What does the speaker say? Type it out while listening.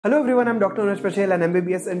Hello everyone, I'm Dr. Anuj Pachhel, an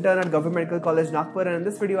MBBS intern at Government Medical College Nagpur, and in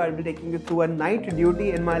this video I'll be taking you through a night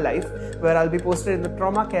duty in my life where I'll be posted in the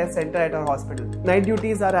trauma care center at our hospital. Night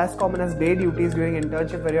duties are as common as day duties during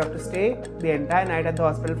internship where you have to stay the entire night at the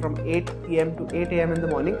hospital from 8 PM to 8 AM in the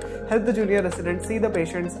morning, help the junior residents see the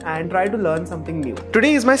patients and try to learn something new.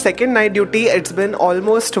 Today is my second night duty. It's been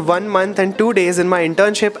almost 1 month and 2 days in my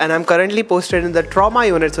internship and I'm currently posted in the trauma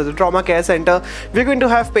unit, so the trauma care center. We're going to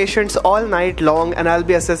have patients all night long and I'll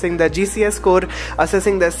be assessing the GCS score,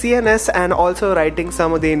 assessing the CNS and also writing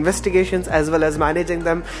some of the investigations as well as managing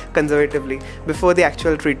them conservatively before the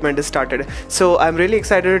actual treatment is started. So I'm really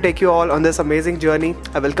excited to take you all on this amazing journey.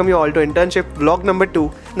 I welcome you all to internship vlog number 2.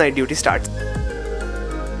 Night duty starts.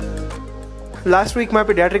 Last week my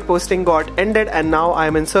pediatric posting got ended and now I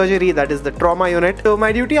am in surgery, that is the trauma unit. So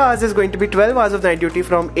my duty hours is going to be 12 hours of night duty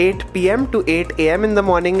from 8 PM to 8 AM in the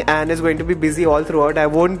morning and is going to be busy all throughout. I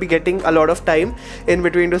won't be getting a lot of time in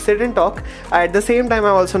between to sit and talk. At the same time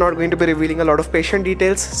I'm also not going to be revealing a lot of patient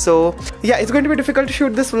details. So yeah, it's going to be difficult to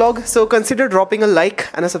shoot this vlog. So consider dropping a like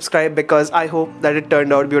and a subscribe because I hope that it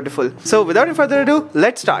turned out beautiful. So without further ado,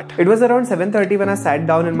 let's start. It was around 7:30 when I sat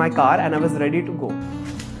down in my car and I was ready to go.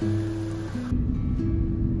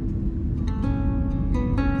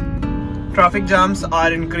 Traffic jams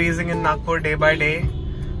are increasing in Nagpur day by day,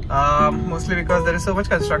 mostly because there is so much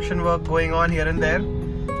construction work going on here and there.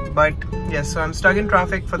 But yes, so I'm stuck in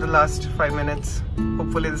traffic for the last 5 minutes.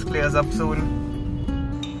 Hopefully this clears up soon.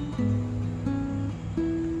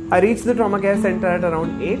 I reached the trauma care center at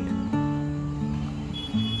around 8.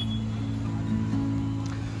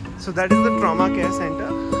 So that is the trauma care center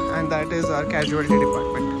and that is our casualty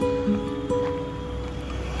department.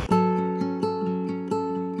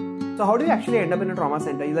 So how do you actually end up in a trauma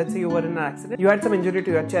center? Let's say you were in an accident, you had some injury to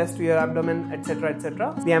your chest, to your abdomen, etc,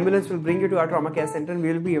 etc. The ambulance will bring you to our trauma care center and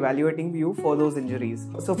we will be evaluating you for those injuries.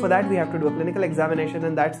 So for that we have to do a clinical examination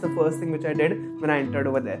and that's the first thing which I did when I entered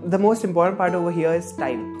over there. The most important part over here is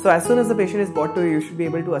time. So as soon as the patient is brought to you, you should be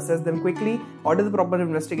able to assess them quickly, order the proper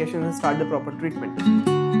investigation and start the proper treatment.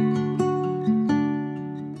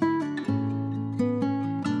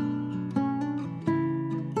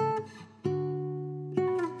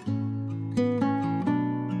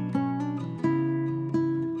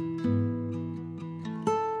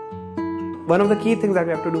 One of the key things that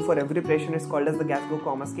we have to do for every patient is called as the Glasgow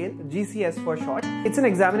Coma Scale, GCS for short. It's an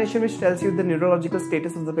examination which tells you the neurological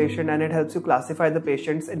status of the patient and it helps you classify the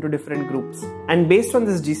patients into different groups. And based on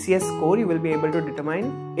this GCS score, you will be able to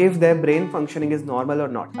determine if their brain functioning is normal or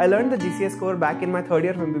not. I learned the GCS score back in my 3rd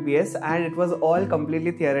year of MBBS and it was all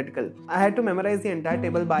completely theoretical. I had to memorize the entire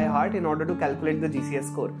table by heart in order to calculate the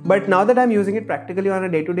GCS score. But now that I'm using it practically on a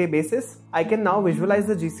day-to-day basis, I can now visualize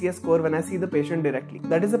the GCS score when I see the patient directly.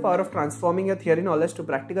 That is the power of transforming your theory knowledge to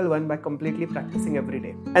practical one by completely practicing every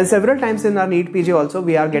day. And several times in our NEET PG also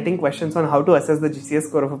we are getting questions on how to assess the GCS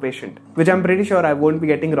score of a patient, which I'm pretty sure I won't be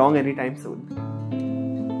getting wrong anytime soon.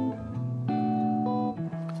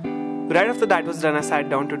 Right after that was done, I sat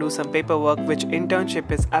down to do some paperwork, which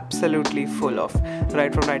internship is absolutely full of.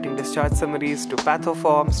 Right from writing discharge summaries to patho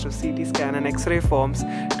forms to CT scan and X-ray forms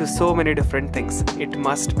to so many different things. It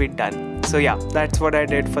must be done. So yeah, that's what I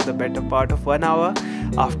did for the better part of 1 hour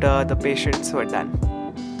after the patients were done.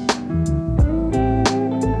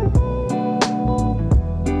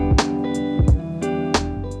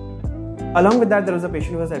 Along with that, there was a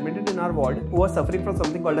patient who was admitted in our ward who was suffering from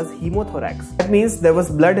something called as hemothorax. That means there was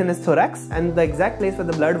blood in his thorax and the exact place where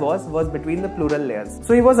the blood was between the pleural layers.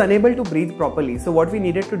 So he was unable to breathe properly. So what we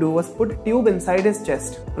needed to do was put a tube inside his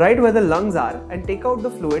chest, right where the lungs are, and take out the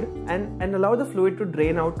fluid and allow the fluid to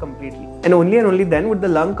drain out completely. And only then would the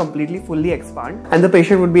lung completely fully expand and the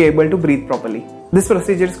patient would be able to breathe properly. This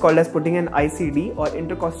procedure is called as putting an ICD or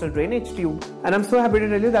intercostal drainage tube, and I'm so happy to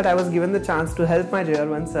tell you that I was given the chance to help my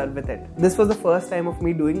JR1 sir with it. This was the first time of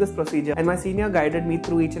me doing this procedure and my senior guided me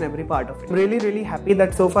through each and every part of it. I'm really happy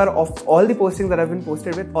that so far of all the postings that I've been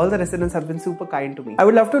posted with, all the residents have been super kind to me. I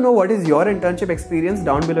would love to know what is your internship experience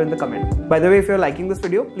down below in the comment. By the way, if you're liking this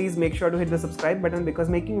video, please make sure to hit the subscribe button because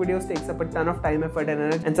making videos takes up a ton of time, effort and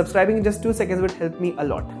energy, and subscribing in just 2 seconds would help me a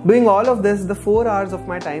lot. Doing all of this, the 4 hours of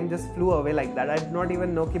my time just flew away like that. I did not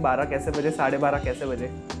even know कि 12 कैसे बजे, 12:30 कैसे बजे.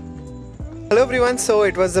 Hello everyone, so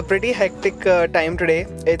it was a pretty hectic time today.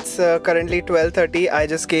 It's currently 12:30. I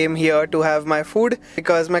just came here to have my food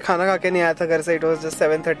because my khana kha ke nahi aaya tha ghar se. It was just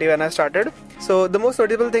 7:30 when I started. So the most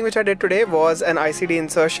notable thing which I did today was an ICD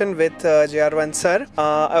insertion with JR1 sir.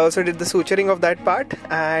 I also did the suturing of that part,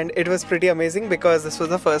 and it was pretty amazing because this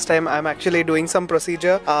was the first time I'm actually doing some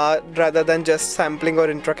procedure rather than just sampling or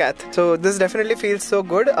intracath. So this definitely feels so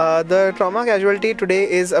good. The trauma casualty today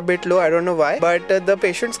is a bit low. I don't know why, but the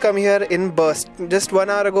patients come here in burst. Just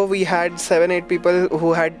 1 hour ago we had 7-8 people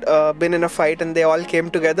who had been in a fight, and they all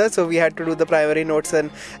came together, so we had to do the primary notes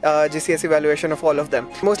and GCS evaluation of all of them.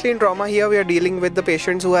 Mostly in trauma here we are dealing with the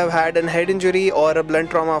patients who have had a head injury or a blunt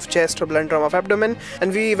trauma of chest or blunt trauma of abdomen,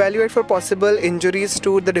 and we evaluate for possible injuries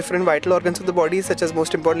to the different vital organs of the body, such as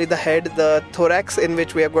most importantly the head, the thorax, in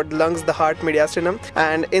which we have got the lungs, the heart, mediastinum,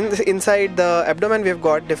 and inside the abdomen we have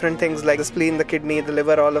got different things like the spleen, the kidney, the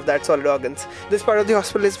liver, all of that solid organs. This part of the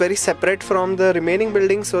hospital is very separate from the remaining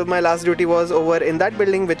buildings, so my last duty was over in that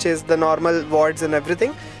building, which is the normal wards and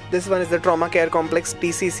everything. This one is the trauma care complex,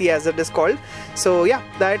 TCC as it is called. So yeah,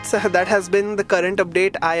 that has been the current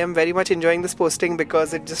update. I am very much enjoying this posting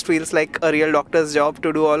because it just feels like a real doctor's job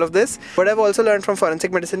to do all of this. What I've also learned from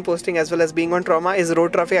forensic medicine posting as well as being on trauma is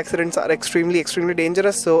road traffic accidents are extremely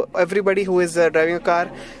dangerous. So everybody who is driving a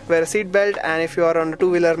car, wear a seat belt, and if you are on a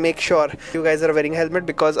two-wheeler, make sure you guys are wearing a helmet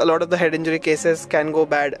because a lot of the head injury cases can go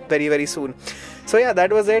bad very soon. So yeah,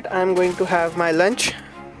 that was it. I'm going to have my lunch.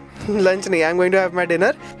 I'm going to have my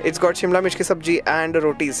dinner. It's got shimla mirch ki sabji and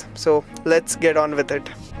rotis. So let's get on with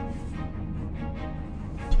it.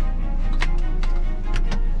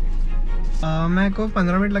 मैं को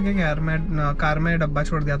 15 minute लगेगा यार. मैं car में डब्बा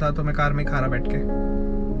छोड़ दिया था, तो मैं कार में खा रहा बैठ के.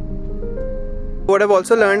 What I've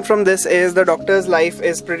also learned from this is the doctor's life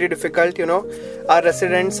is pretty difficult, you know. Our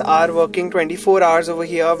residents are working 24 hours over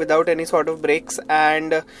here without any sort of breaks,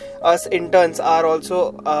 and us interns are also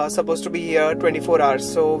supposed to be here 24 hours.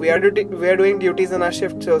 So we are doing duties in our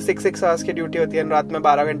shift. So 6 hours की duty होती है, and रात में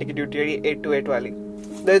 12 घंटे की duty है, 8 to 8 वाली.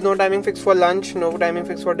 There is no timing fixed for lunch, no timing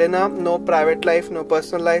fixed for dinner, no private life, no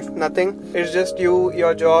personal life, nothing. It's just you,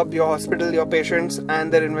 your job, your hospital, your patients,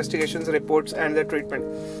 and their investigations, reports, and their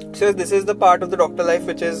treatment. So this is the part of the doctor life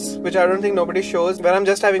which I don't think nobody shows, where I'm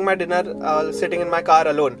just having my dinner sitting in my car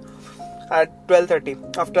alone at 12:30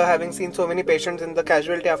 after having seen so many patients in the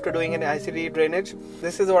casualty after doing an ICD drainage.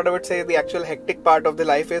 This is what I would say the actual hectic part of the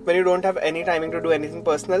life is, when you don't have any timing to do anything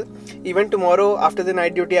personal. Even tomorrow after the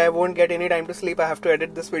night duty I won't get any time to sleep. I have to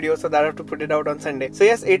edit this video, so that I have to put it out on Sunday.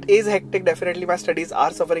 So yes, it is hectic. Definitely my studies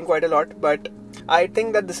are suffering quite a lot, but I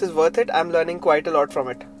think that this is worth it. I'm learning quite a lot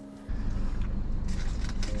from it.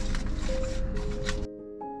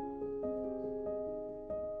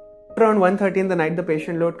 Around 1:30 in the night, the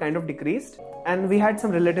patient load kind of decreased, and we had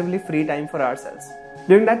some relatively free time for ourselves.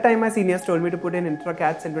 During that time, my seniors told me to put in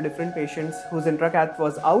intracaths into different patients whose intracath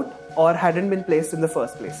was out or hadn't been placed in the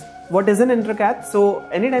first place. What is an intracath? So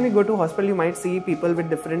anytime you go to hospital, you might see people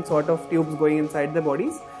with different sort of tubes going inside their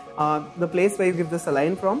bodies. The place where you give the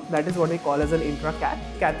saline from, that is what we call as an intracath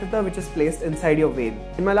catheter, which is placed inside your vein.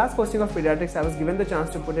 In my last posting of pediatrics, I was given the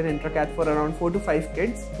chance to put an intracath for around 4 to 5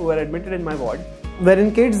 kids who were admitted in my ward. Where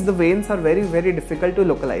in kids, the veins are very difficult to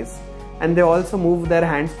localize, and they also move their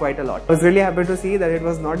hands quite a lot. I was really happy to see that it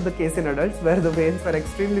was not the case in adults, where the veins were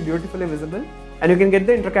extremely beautifully visible, and you can get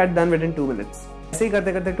the intracath done within 2 minutes. ऐसे ही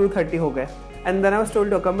करते करते 2:30 हो गए, and then I was told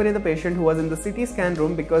to accompany the patient who was in the CT scan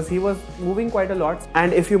room because he was moving quite a lot,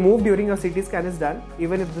 and if you move during your CT scan is done,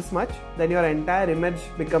 even if this much, then your entire image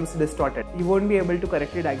becomes distorted. You won't be able to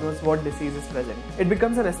correctly diagnose what disease is present. It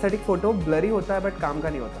becomes an aesthetic photo, blurry होता है but काम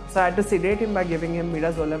का नहीं होता. So I had to sedate him by giving him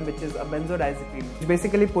midazolam, which is a benzodiazepine, which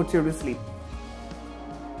basically puts you to sleep.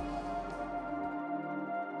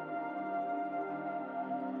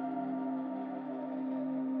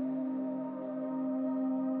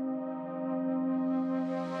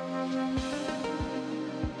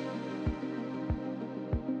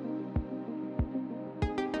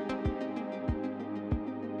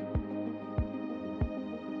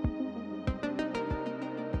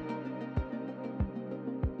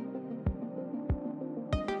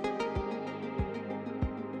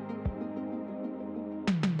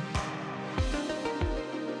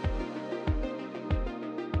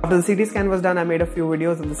 After the CT scan was done, I made a few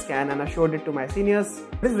videos of the scan and I showed it to my seniors.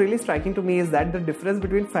 What is really striking to me is that the difference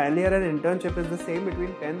between final year and internship is the same between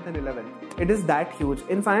 10th and 11th. It is that huge.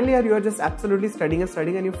 In final year, you are just absolutely studying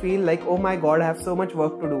and you feel like, oh my god, I have so much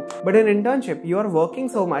work to do. But in internship, you are working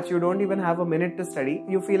so much, you don't even have a minute to study.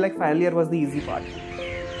 You feel like final year was the easy part.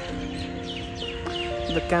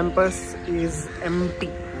 The campus is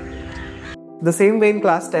empty. The same way in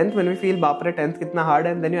class 10th when we feel baapre 10th kitna hard,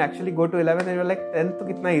 and then you actually go to 11th and you're like 10th to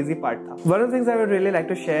kitna easy part tha. One of the things I would really like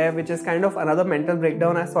to share, which is kind of another mental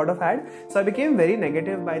breakdown I sort of had. So I became very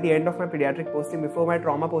negative by the end of my pediatric posting, before my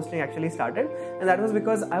trauma posting actually started, and that was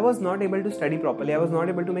because I was not able to study properly, I was not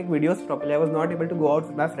able to make videos properly, I was not able to go out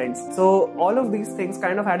with my friends. So all of these things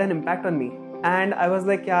kind of had an impact on me. And I was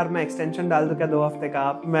like, यार मैं extension डाल दूँ क्या 2 हफ्ते का,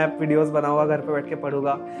 मैं videos बनाऊँगा, घर पे बैठ के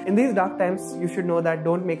पढ़ूँगा. In these dark times, you should know that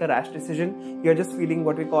don't make a rash decision. You're just feeling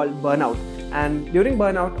what we call burnout. And during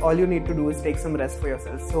burnout, all you need to do is take some rest for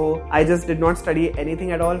yourself. So I just did not study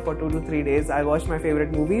anything at all for 2 to 3 days. I watched my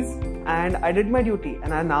favorite movies and I did my duty.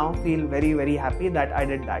 And I now feel very, very happy that I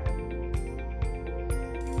did that.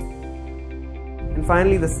 And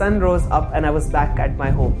finally, the sun rose up and I was back at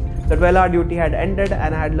my home. The 12-hour duty had ended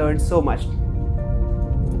and I had learned so much.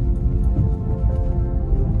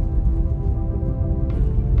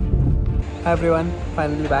 Hi everyone,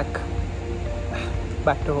 finally back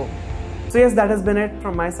to home. So yes, that has been it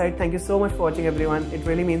from my side. Thank you so much for watching everyone. It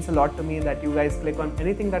really means a lot to me that you guys click on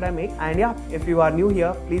anything that I make. And yeah, if you are new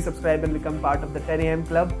here, please subscribe and become part of the 10 AM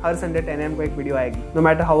club. Har Sunday 10 AM ko ek video aayegi, no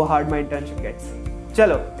matter how hard my internship gets.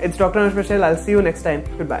 Chalo, it's Dr. Anuj Pachhel. I'll see you next time.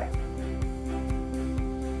 Goodbye.